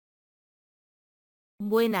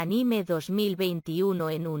Buen anime 2021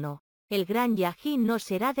 en 1. El gran Yagi no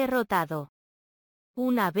será derrotado.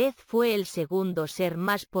 Una vez fue el segundo ser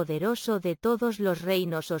más poderoso de todos los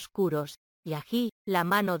reinos oscuros, Yagi, la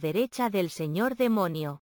mano derecha del señor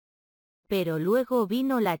demonio. Pero luego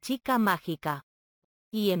vino la chica mágica.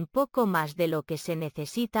 Y en poco más de lo que se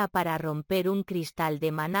necesita para romper un cristal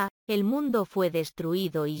de maná, el mundo fue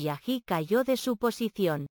destruido y Yagi cayó de su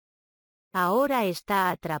posición. Ahora está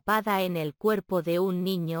atrapada en el cuerpo de un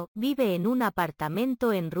niño, vive en un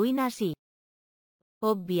apartamento en ruinas y,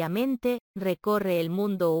 obviamente, recorre el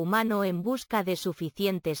mundo humano en busca de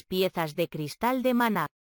suficientes piezas de cristal de maná.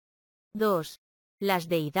 2. Las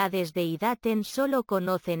deidades de Idaten solo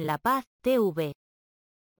conocen la paz, TV.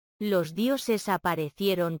 Los dioses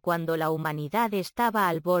aparecieron cuando la humanidad estaba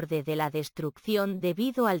al borde de la destrucción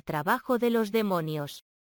debido al trabajo de los demonios.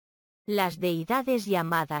 Las deidades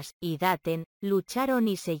llamadas Idaten lucharon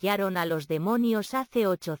y sellaron a los demonios hace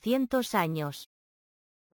 800 años.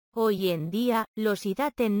 Hoy en día, los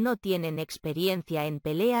Idaten no tienen experiencia en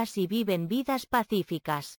peleas y viven vidas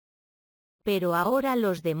pacíficas. Pero ahora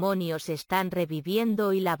los demonios están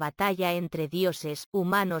reviviendo y la batalla entre dioses,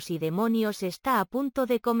 humanos y demonios está a punto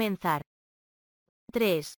de comenzar.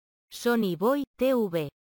 3. Sonny Boy TV.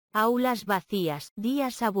 Aulas vacías,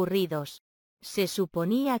 días aburridos. Se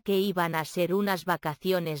suponía que iban a ser unas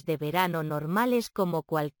vacaciones de verano normales como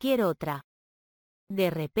cualquier otra.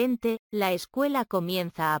 De repente, la escuela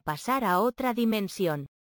comienza a pasar a otra dimensión.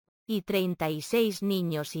 Y 36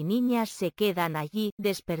 niños y niñas se quedan allí,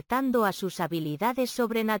 despertando a sus habilidades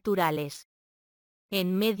sobrenaturales.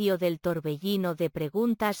 En medio del torbellino de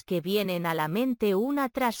preguntas que vienen a la mente una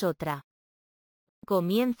tras otra.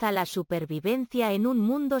 Comienza la supervivencia en un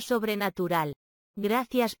mundo sobrenatural.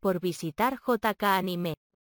 Gracias por visitar JK Anime.